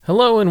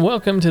Hello and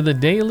welcome to the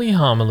Daily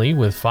Homily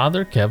with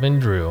Father Kevin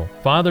Drew.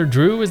 Father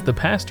Drew is the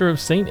pastor of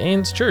St.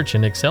 Anne's Church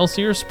in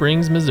Excelsior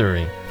Springs,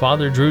 Missouri.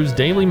 Father Drew's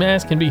daily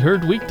mass can be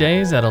heard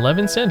weekdays at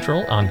 11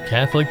 Central on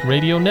Catholic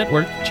Radio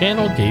Network,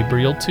 channel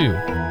Gabriel 2.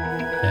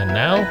 And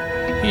now,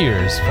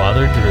 here's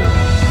Father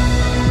Drew.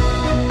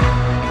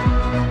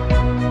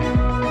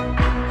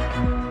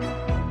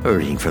 A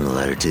reading from the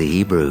letter to the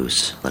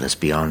Hebrews. Let us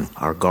be on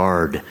our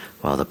guard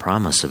while the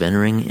promise of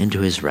entering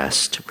into his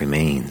rest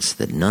remains,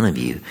 that none of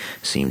you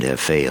seem to have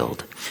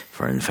failed.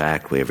 For in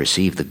fact, we have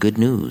received the good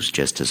news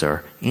just as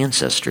our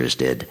ancestors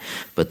did.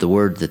 But the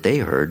word that they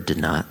heard did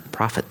not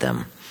profit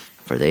them,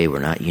 for they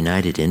were not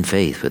united in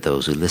faith with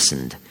those who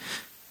listened.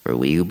 For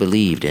we who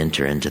believed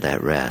enter into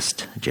that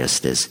rest,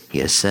 just as he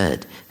has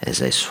said,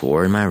 as I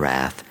swore in my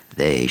wrath,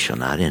 they shall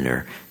not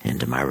enter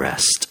into my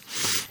rest.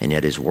 And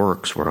yet his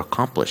works were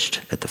accomplished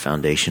at the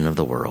foundation of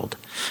the world.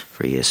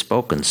 For he has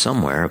spoken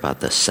somewhere about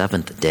the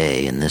seventh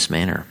day in this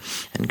manner.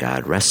 And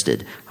God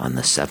rested on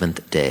the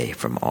seventh day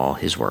from all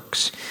his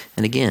works.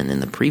 And again, in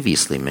the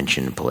previously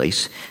mentioned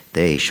place,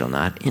 they shall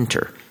not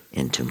enter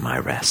into my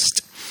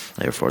rest.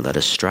 Therefore, let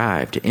us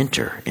strive to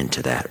enter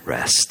into that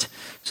rest,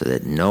 so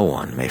that no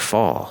one may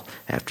fall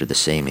after the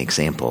same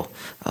example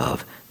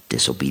of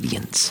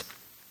disobedience.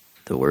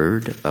 The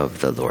word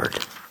of the Lord.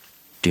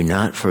 Do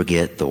not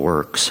forget the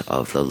works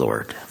of the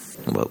Lord.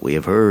 What we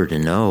have heard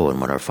and know,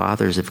 and what our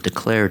fathers have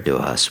declared to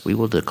us, we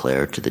will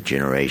declare to the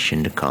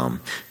generation to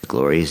come, the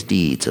glorious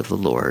deeds of the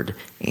Lord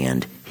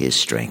and his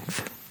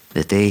strength.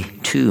 That they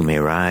too may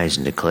rise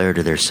and declare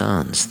to their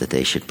sons that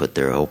they should put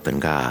their hope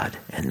in God,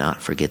 and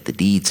not forget the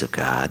deeds of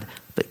God,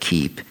 but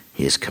keep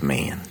his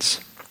commands.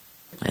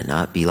 And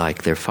not be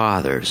like their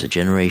fathers, a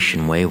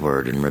generation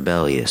wayward and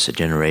rebellious, a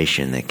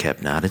generation that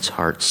kept not its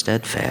heart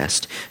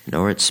steadfast,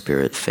 nor its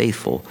spirit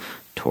faithful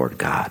toward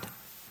God.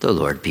 The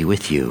Lord be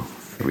with you.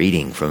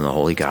 Reading from the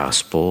Holy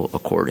Gospel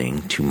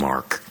according to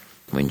Mark.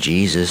 When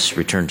Jesus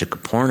returned to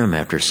Capernaum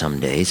after some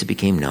days, it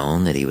became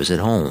known that he was at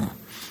home.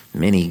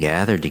 Many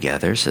gathered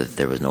together so that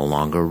there was no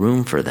longer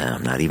room for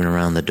them, not even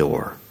around the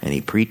door, and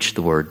he preached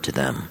the word to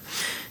them.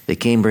 They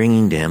came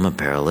bringing to him a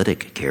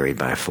paralytic carried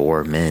by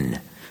 4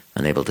 men.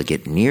 Unable to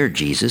get near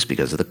Jesus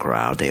because of the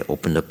crowd, they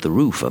opened up the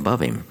roof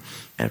above him.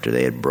 After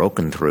they had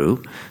broken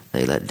through,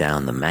 they let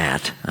down the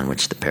mat on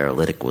which the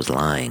paralytic was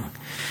lying.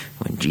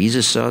 When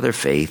Jesus saw their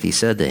faith, he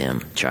said to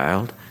him,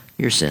 "Child,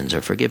 your sins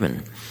are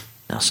forgiven."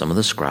 Now some of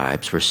the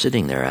scribes were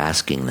sitting there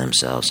asking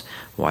themselves,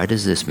 "Why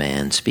does this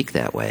man speak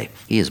that way?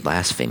 He is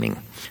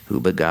blaspheming. Who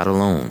but God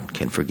alone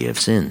can forgive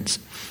sins?"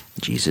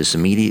 Jesus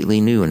immediately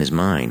knew in his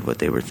mind what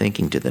they were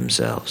thinking to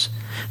themselves.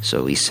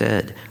 So he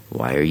said,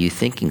 "Why are you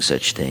thinking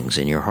such things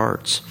in your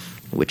hearts?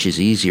 Which is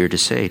easier to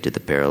say to the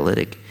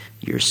paralytic,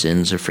 'Your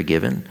sins are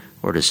forgiven,'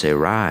 or to say,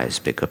 'Rise,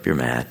 pick up your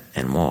mat,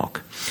 and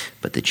walk'?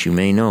 But that you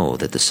may know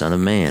that the Son of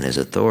Man has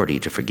authority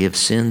to forgive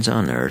sins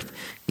on earth,"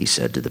 he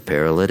said to the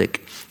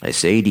paralytic, "I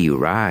say to you,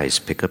 rise,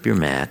 pick up your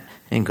mat,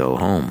 and go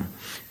home."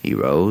 He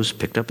rose,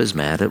 picked up his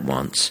mat at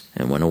once,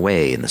 and went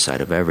away in the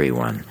sight of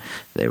everyone.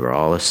 They were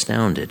all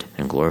astounded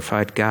and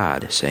glorified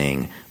God,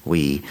 saying,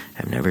 "We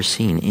have never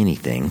seen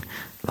anything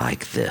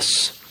like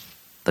this."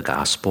 The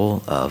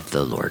Gospel of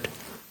the Lord.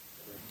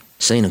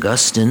 St.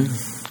 Augustine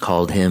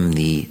called him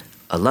the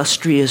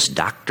illustrious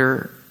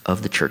doctor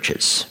of the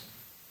churches.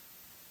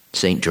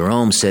 St.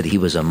 Jerome said he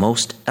was a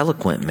most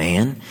eloquent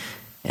man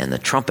and the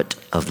trumpet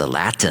of the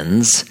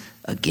Latins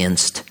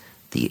against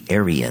the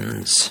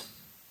Arians.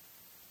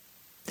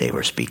 They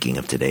were speaking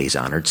of today's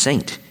honored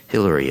saint,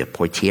 Hilary of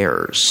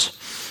Poitiers.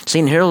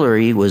 St.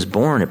 Hilary was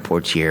born at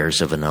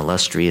Poitiers of an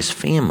illustrious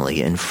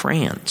family in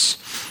France,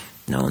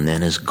 known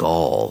then as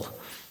Gaul.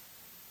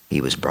 He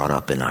was brought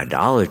up in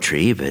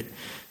idolatry, but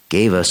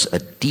gave us a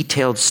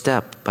detailed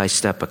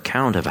step-by-step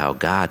account of how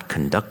God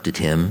conducted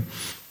him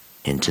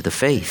into the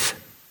faith.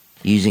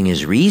 Using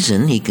his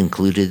reason, he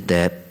concluded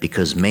that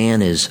because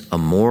man is a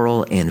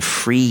moral and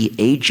free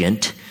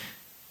agent,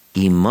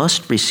 he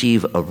must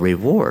receive a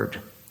reward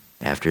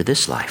after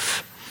this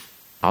life.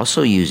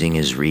 Also using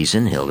his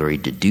reason, Hilary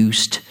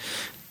deduced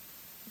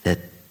that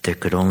there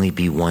could only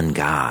be one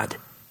God.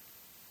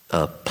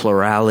 A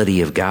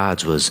plurality of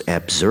gods was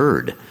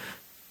absurd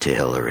to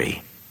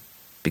Hilary.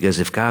 Because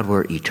if God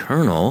were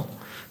eternal,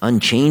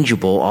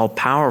 unchangeable,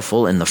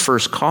 all-powerful, and the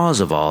first cause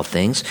of all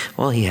things,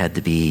 well, he had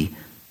to be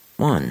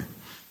one.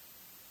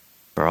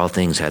 For all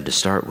things had to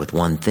start with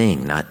one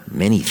thing, not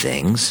many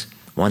things.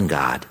 One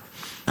God,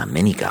 not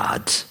many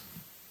gods.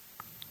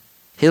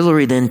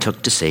 Hilary then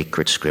took to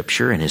sacred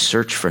scripture, and his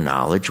search for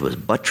knowledge was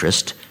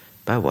buttressed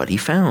by what he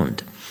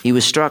found. He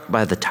was struck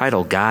by the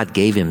title God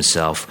gave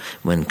himself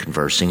when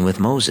conversing with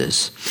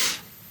Moses.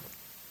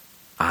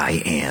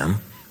 "I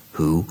am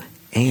who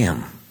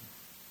am."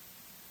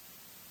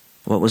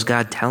 What was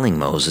God telling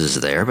Moses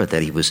there but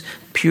that he was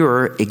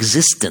pure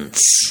existence?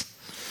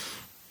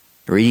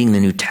 Reading the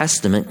New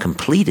Testament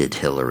completed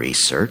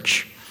Hilary's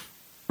search.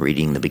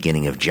 Reading the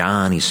beginning of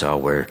John, he saw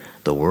where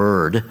the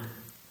Word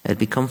had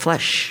become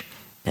flesh,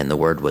 and the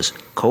Word was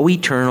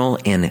co-eternal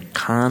and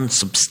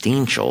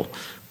consubstantial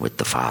with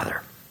the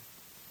Father.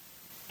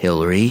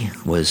 Hilary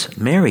was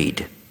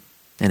married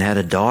and had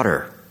a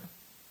daughter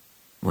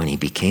when he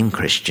became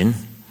Christian.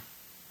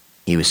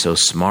 He was so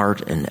smart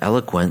and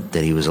eloquent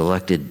that he was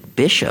elected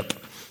bishop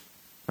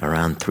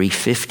around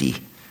 350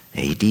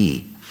 AD.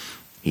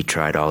 He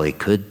tried all he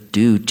could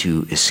do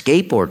to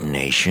escape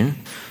ordination,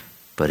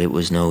 but it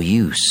was no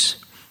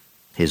use.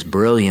 His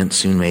brilliance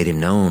soon made him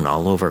known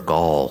all over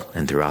Gaul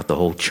and throughout the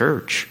whole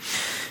church.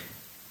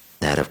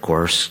 That, of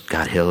course,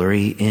 got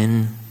Hilary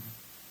in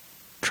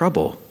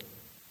trouble.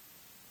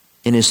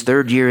 In his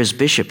third year as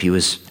bishop, he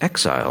was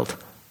exiled,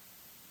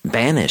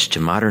 banished to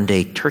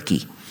modern-day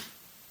Turkey.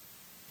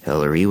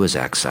 Hilary was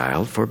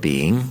exiled for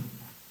being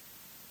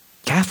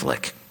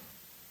Catholic.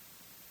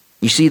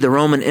 You see, the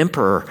Roman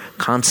Emperor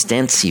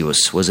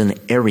Constantius was an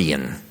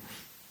Arian.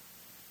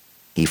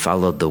 He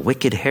followed the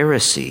wicked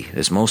heresy,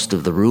 as most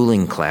of the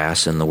ruling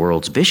class and the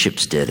world's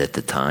bishops did at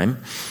the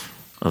time,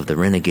 of the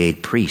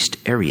renegade priest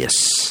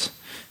Arius.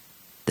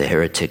 The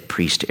heretic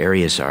priest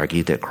Arius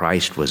argued that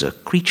Christ was a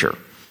creature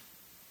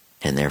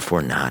and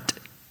therefore not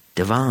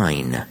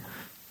divine.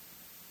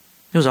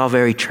 It was all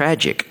very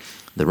tragic.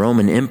 The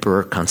Roman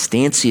Emperor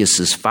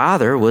Constantius'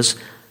 father was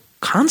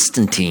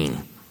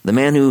Constantine, the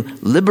man who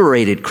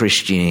liberated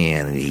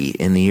Christianity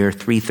in the year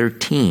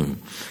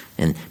 313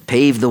 and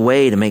paved the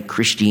way to make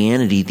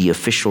Christianity the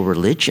official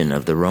religion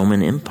of the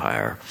Roman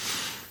Empire.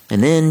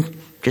 And then,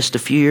 just a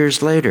few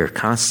years later,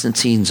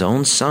 Constantine's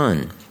own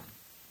son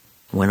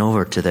went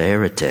over to the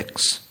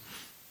heretics.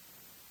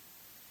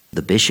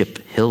 The bishop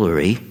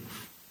Hilary,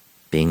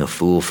 being a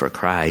fool for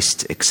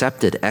Christ,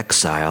 accepted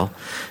exile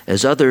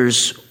as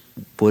others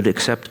would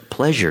accept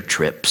pleasure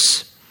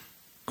trips.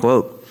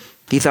 Quote,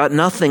 he thought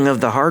nothing of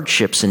the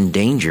hardships and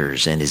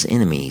dangers and his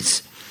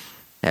enemies,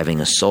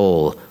 having a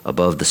soul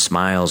above the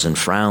smiles and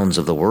frowns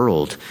of the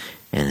world,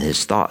 and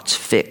his thoughts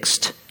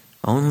fixed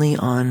only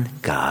on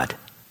God.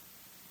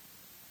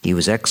 He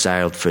was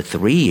exiled for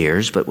 3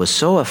 years, but was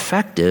so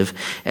effective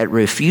at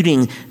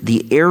refuting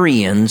the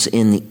Arians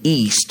in the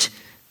east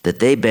that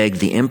they begged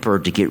the emperor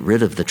to get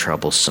rid of the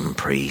troublesome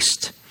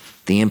priest.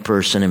 The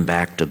emperor sent him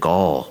back to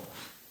Gaul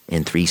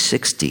in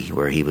 360,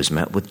 where he was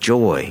met with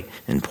joy.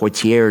 In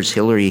Poitiers,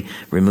 Hilary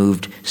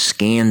removed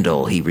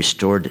scandal. He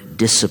restored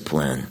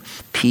discipline,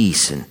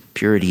 peace, and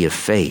purity of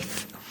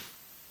faith.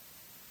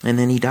 And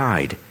then he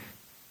died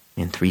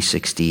in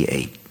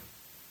 368.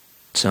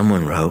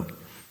 Someone wrote,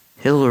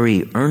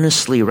 Hilary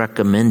earnestly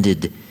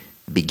recommended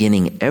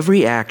beginning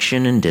every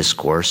action and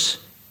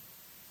discourse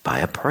by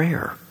a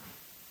prayer.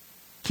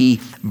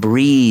 He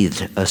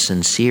breathed a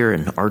sincere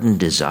and ardent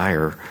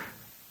desire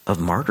of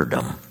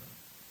martyrdom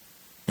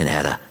and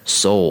had a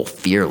soul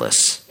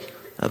fearless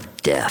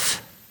of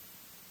death.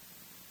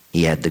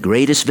 He had the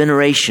greatest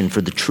veneration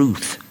for the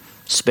truth,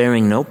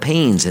 sparing no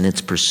pains in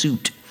its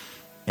pursuit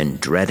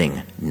and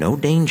dreading no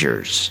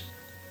dangers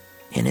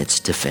in its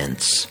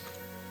defense.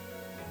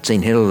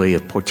 St. Hilary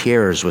of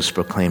Poitiers was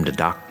proclaimed a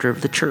doctor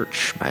of the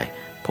church by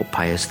Pope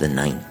Pius IX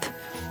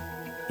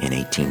in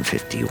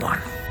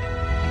 1851.